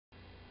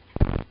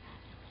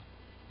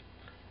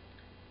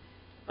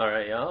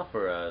Alright, y'all,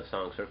 for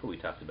Song Circle, we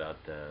talked about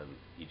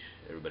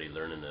everybody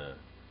learning the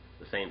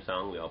same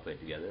song. We all play it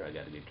together. I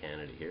got a good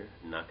candidate here,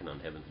 Knockin' on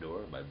Heaven's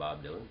Door by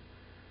Bob Dylan.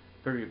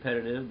 Pretty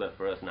repetitive, but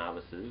for us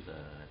novices,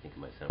 I think it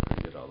might sound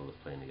pretty good, all of us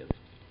playing together.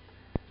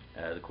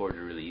 The chords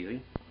are really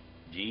easy.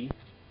 G,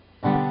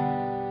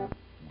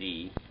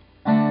 D,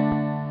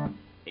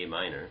 A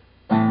minor,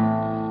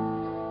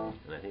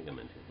 and I think I'm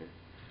into here.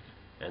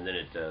 And then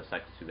it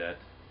cycles through that,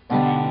 G,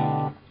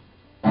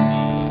 D,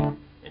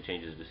 and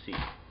changes to C.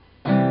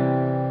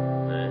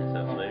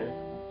 Sound familiar?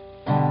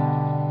 A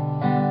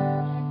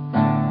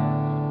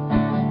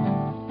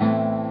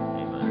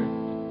minor.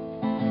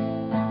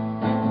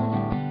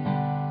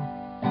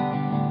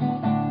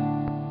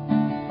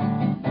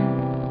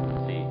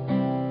 C.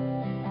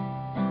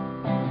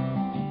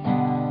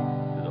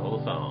 Do the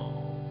whole song.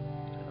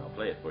 And I'll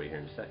play it for you here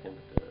in a second,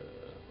 but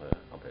well,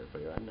 I'll play it for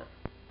you right now.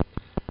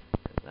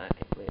 Because I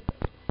can't play it that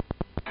way.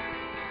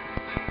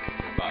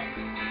 Bob.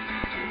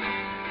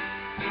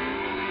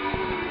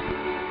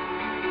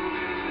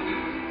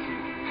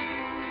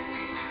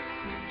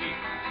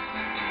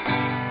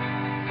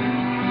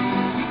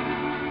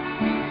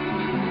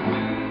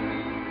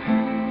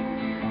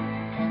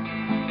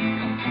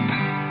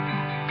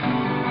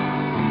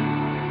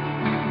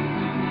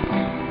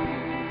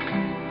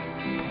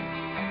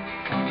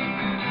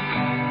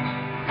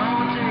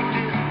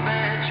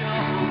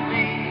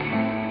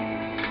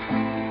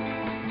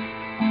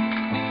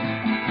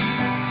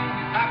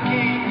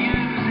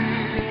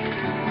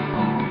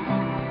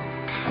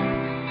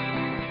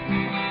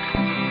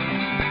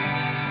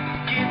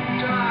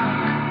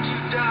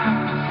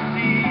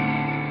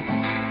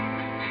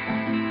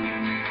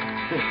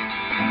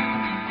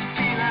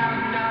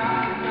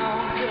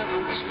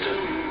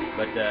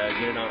 But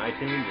get it on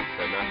iTunes. It's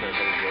Knockin' on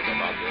Heaven's Door by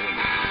Bob Dylan.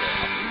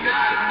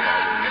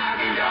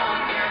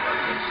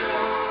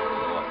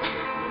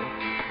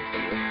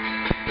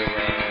 So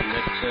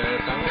next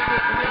time,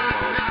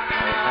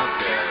 I'll talk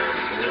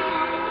to